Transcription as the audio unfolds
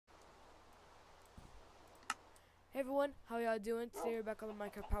Everyone, how y'all doing? Today we're back on the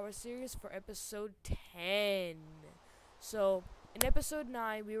Minecraft Power Series for episode 10. So, in episode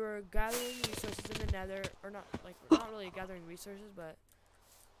 9, we were gathering resources in the nether, or not, like, we're not really gathering resources, but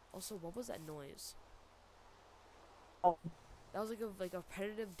also, what was that noise? Oh. That was like a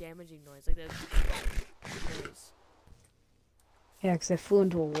repetitive damaging noise, like that noise. Yeah, because I flew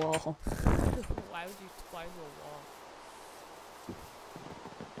into a wall. Why would you fly into a wall?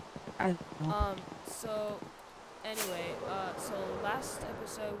 I don't know. So, anyway, so last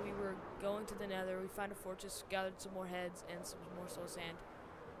episode we were going to the nether, we found a fortress, gathered some more heads and some more soul sand.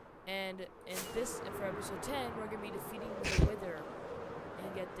 And for episode 10, we're going to be defeating the Wither.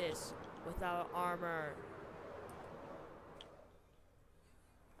 And get this, without armor.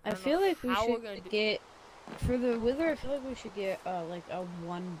 I feel like we should get, for the Wither, I feel like we should get, like a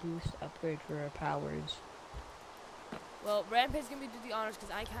 1 boost upgrade for our powers. Well, Rampage's going to do the honors,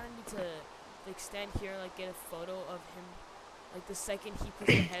 because I kind of need to, like, stand here and, like, get a photo of him, like, the second he puts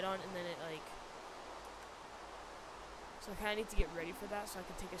the head on, and then it, like, so I kind of need to get ready for that, so I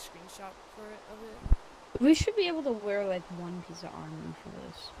can take a screenshot of it. We should be able to wear, like, 1 piece of armor for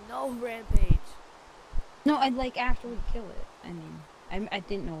this. No, Rampage. No, I'd like after we kill it. I mean, I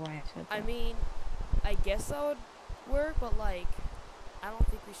didn't know why I said that. I mean, I guess that would work, but, like, I don't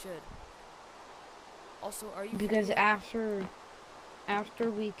think we should. Also, are you... Because after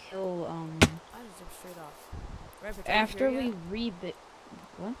we kill, I just jumped straight off. Rampage, after we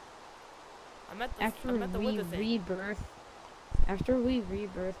what? After we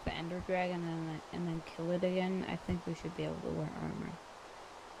rebirth the Ender Dragon and then kill it again, I think we should be able to wear armor.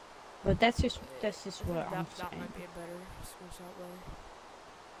 But that's just what I'm saying. That might be a better screenshot way.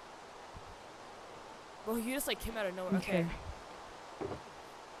 Well, you just like came out of nowhere. Okay.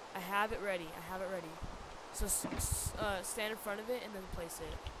 I have it ready. So stand in front of it and then place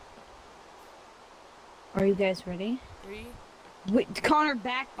it. Are you guys ready? 3. Wait, Connor,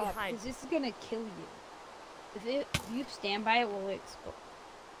 back up, Behind. because this is gonna kill you. If you stand by it, will it explode?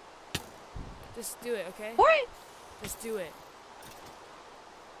 Just do it, okay? What? Just do it.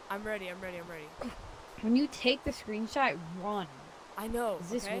 I'm ready. When you take the screenshot, run. I know.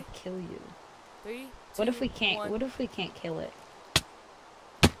 This will kill you. 3, 2, What if we can't? 1. What if we can't kill it?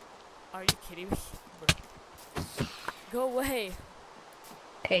 Are you kidding me? Go away.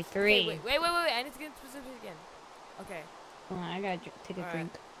 Okay, 3. Wait. I need to get specific again. Okay. Hold on, I gotta take a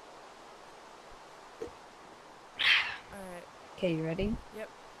drink. Alright. Okay, you ready? Yep.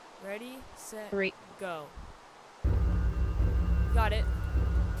 Ready, set, 3. go. Got it.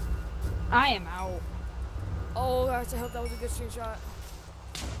 I am out. Oh gosh, I hope that was a good screenshot.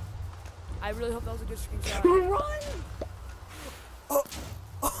 I really hope that was a good screenshot. Run!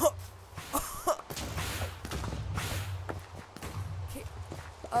 Okay.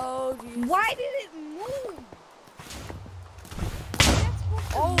 Oh jeez. Why did it move?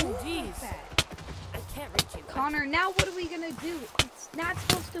 Oh jeez. I can't reach you. Connor, now what are we gonna do? It's not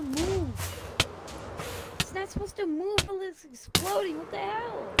supposed to move. It's not supposed to move while it's exploding. What the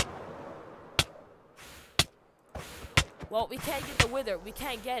hell? Well, we can't get the Wither. We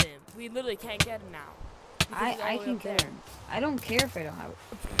can't get him. We literally can't get him now. I can get him. I don't care if I don't have it.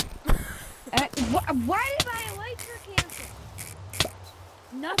 Why did my electric cancel?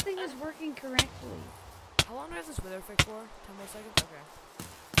 Nothing is working correctly. How long does this Wither effect for? 10 more seconds?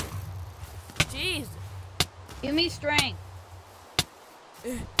 Okay. Jeez. Give me strength.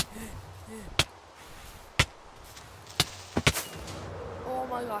 Oh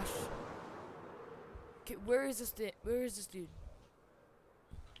my gosh. Okay, where is this dude?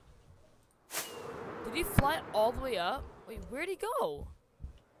 Did he fly all the way up? Wait, where'd he go?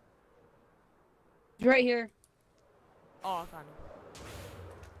 He's right here. Oh, I found him.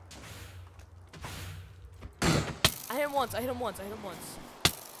 I hit him once.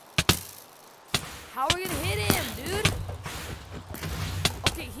 How are we gonna hit him, dude?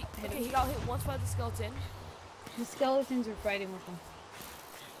 Okay, he got hit once by the skeleton. The skeletons are fighting with him.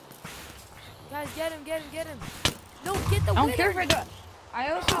 Guys, get him. No, get the Wither. I don't care if I don't.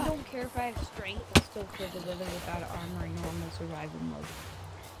 I also don't care if I have strength. I'll still kill the Wither without armor in normal survival mode.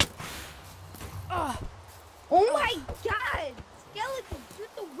 Oh my god! Skeleton,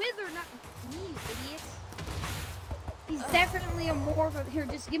 shoot the Wither, not me, you idiots. He's definitely a morph. Here,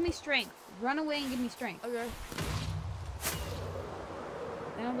 just give me strength. Run away and give me strength. Okay.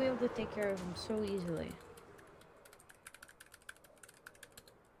 Then I'll be able to take care of him so easily.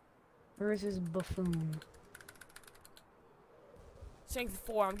 Where's his buffoon? Strength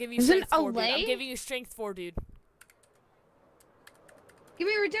 4. I'm giving you Is strength it 4, dude. LA? I'm giving you strength 4, dude. Give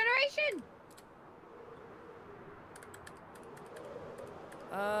me regeneration!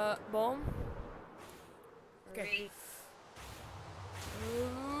 Boom. Okay. Great.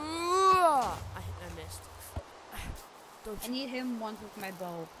 I missed. Don't I you? need him once with my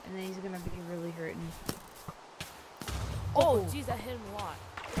bow, and then he's gonna be really hurting. Oh, jeez, that hit him a lot.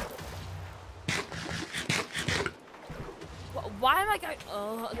 Why am I going?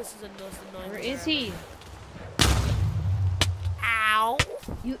 Oh, this is the most annoying. Where thing is ever. he? Ow!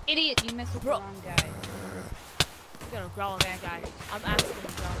 You idiot! You messed with the Bro. wrong guy. I'm gonna growl on this guy. I'm actually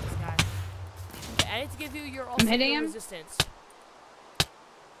gonna growl on this guy. Okay, I need to give you your also hitting your him. resistance.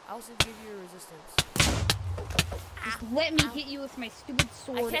 I also give you your resistance. Just let me hit you with my stupid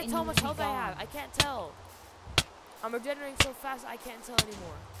sword. I can't and tell how you much will be health I have. gone. I can't tell. I'm regenerating so fast I can't tell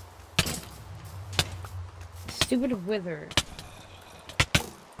anymore. Stupid wither.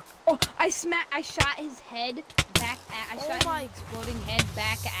 Oh, I shot his head back at. I shot his exploding head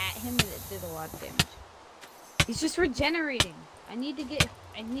back at him, and it did a lot of damage. He's just regenerating. I need to get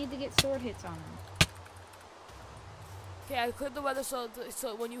sword hits on him. Okay, I cleared the weather so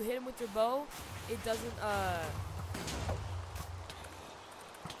when you hit him with your bow, it doesn't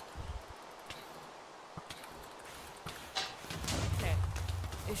Okay.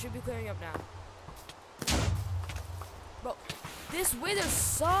 It should be clearing up now. Bro, this wither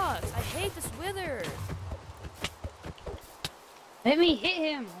sucks. I hate this wither. Let me hit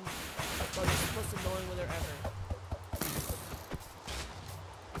him. Bro, this is the most annoying wither ever.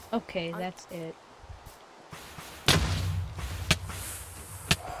 Okay, that's it.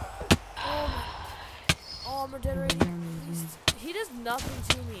 Oh, I'm regenerating. He does nothing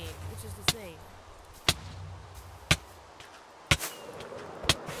to me, which is the thing.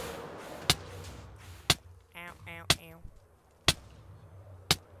 Ow, ow, ow.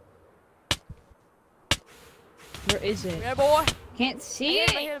 Where is it? Yeah, boy. Can't see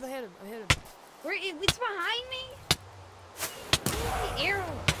it. I hit him. Where it's behind me. The arrow.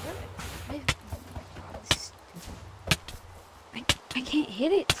 I can't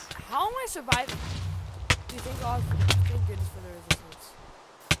hit it. How am I surviving? Do you think? Oh, thank goodness for the resistance.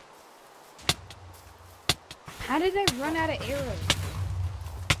 How did I run out of arrows?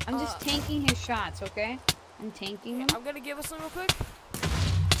 I'm just tanking his shots, okay? I'm tanking them. I'm gonna give us some real quick.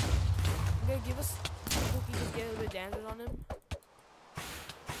 I'm gonna give us. Cookie just get a little bit damage on him.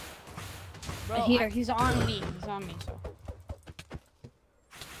 Bro, Here, he's on me. He's on me. So.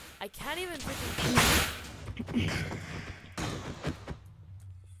 I can't even freaking.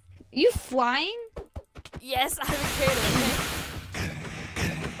 You flying? Yes, I'm a creator.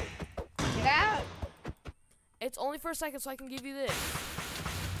 Get out. It's only for a second, so I can give you this.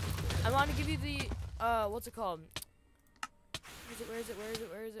 I want to give you the what's it called? Where is it?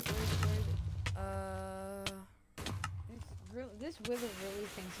 This wither really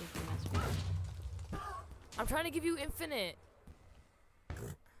thinks he can mess with me. I'm trying to give you infinite.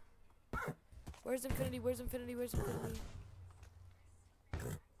 Where's infinity?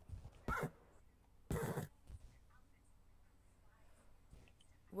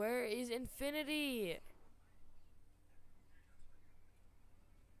 Where is infinity?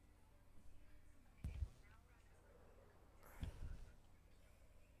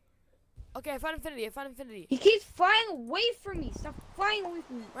 Okay, I found infinity. He keeps flying away from me. Stop flying away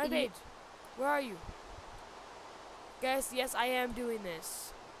from me. Rampage, where are you? Guys, yes, I am doing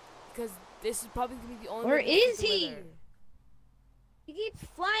this. Because this is probably going to be the only Where way to is keep the he? weather. He keeps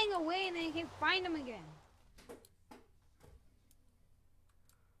flying away and then you can't find him again.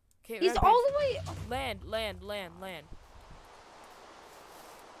 Okay, He's Rampage, all the way. land. Where'd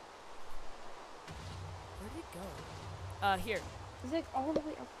he go? Here. He's like all the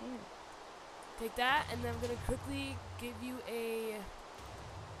way up there. Take that, and then I'm gonna quickly give you a.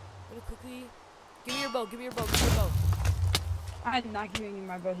 Give me your bow. I'm not giving you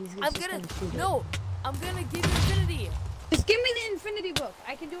my bow. He's I'm just gonna shoot it. no. I'm gonna give you infinity. Just give me the infinity book.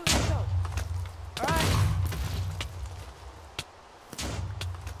 I can do it myself. All right.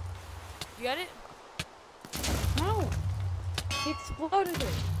 You got it? No. He exploded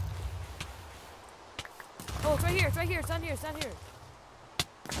it. Oh, it's right here. It's down here.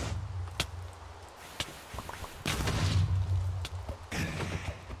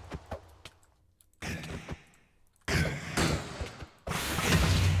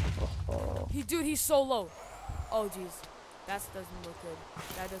 Dude, he's so low. Oh, jeez. That doesn't look good.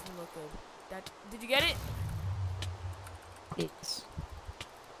 Did you get it? Yes.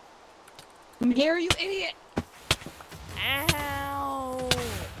 Come here, you idiot! Ow!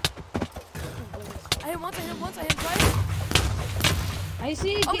 I hit once, I hit twice. I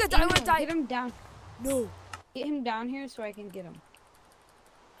see. I'm gonna die. Get him down. No. Get him down here so I can get him.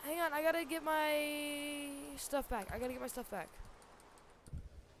 Hang on, I gotta get my stuff back.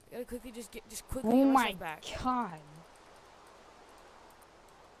 Gotta quickly just quickly Oh get my myself back. god.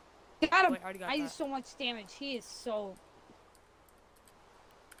 Got him. Wait, I already got I that. use so much damage. He is so.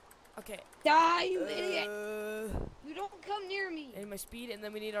 Okay. Die, you idiot! You don't come near me. And my speed, and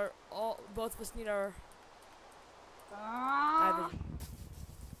then we need our both of us need our. Ah.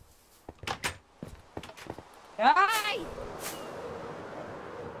 Die!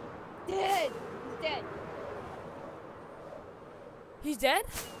 Dead. He's dead. He's dead?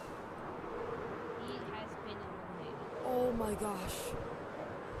 He has been eliminated. Oh my gosh.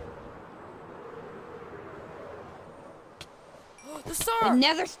 The star!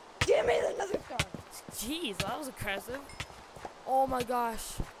 Another. Damn it! Another star. Jeez, that was aggressive. Oh my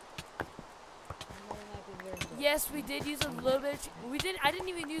gosh. Yes, we did use a little bit. I didn't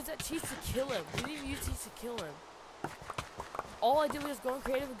even use that cheese to kill him. We didn't even use cheese to kill him. All I did was go in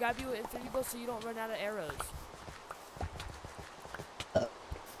creative and grab you with infinity bow so you don't run out of arrows.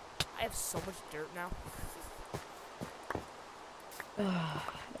 I have so much dirt now.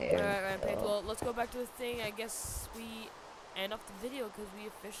 Alright, Rampage. Well, let's go back to the thing. I guess we end off the video because we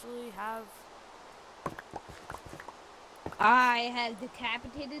officially have. I have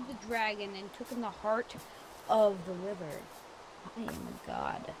decapitated the dragon and taken the heart of the river. I am a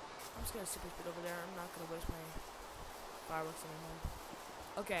god. I'm just gonna super speed over there. I'm not gonna waste my fireworks anymore.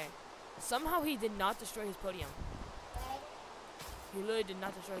 Okay. Somehow he did not destroy his podium. He literally did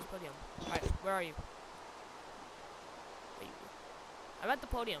not destroy his podium. Alright, where are you? I'm at the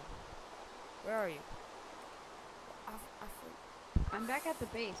podium. Where are you? I'm back at the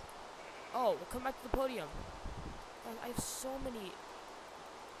base. Oh, well, come back to the podium. I have so many.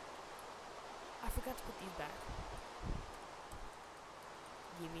 I forgot to put these back.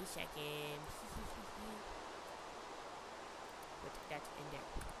 Give me a second. Put that in there.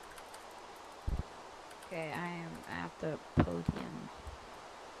 Okay, I am at the podium.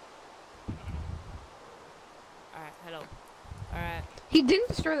 Alright, hello. Alright. He didn't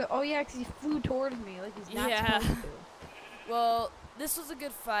destroy the. Oh yeah, because he flew towards me like he's not supposed to. Well, this was a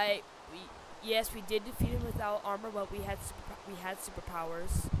good fight. Yes, we did defeat him without armor, but we had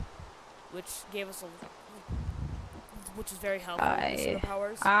superpowers, which gave us which is very helpful.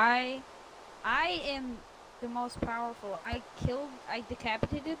 Superpowers. I am the most powerful. I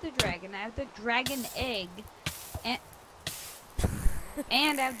decapitated the dragon. I have the dragon egg, and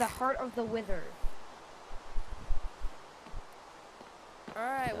I have the heart of the wither. All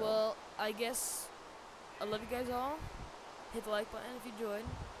right. Well, I guess I love you guys all. Hit the like button if you enjoyed,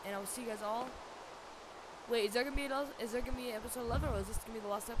 and I will see you guys all. Wait, is there gonna be episode 11, or is this gonna be the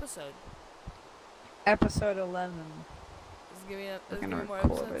last episode? Episode 11. We're gonna record more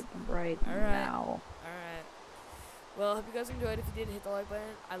episodes? it right now. Alright. Well, I hope you guys enjoyed. If you did, hit the like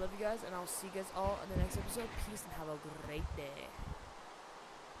button. I love you guys, and I'll see you guys all in the next episode. Peace and have a great day.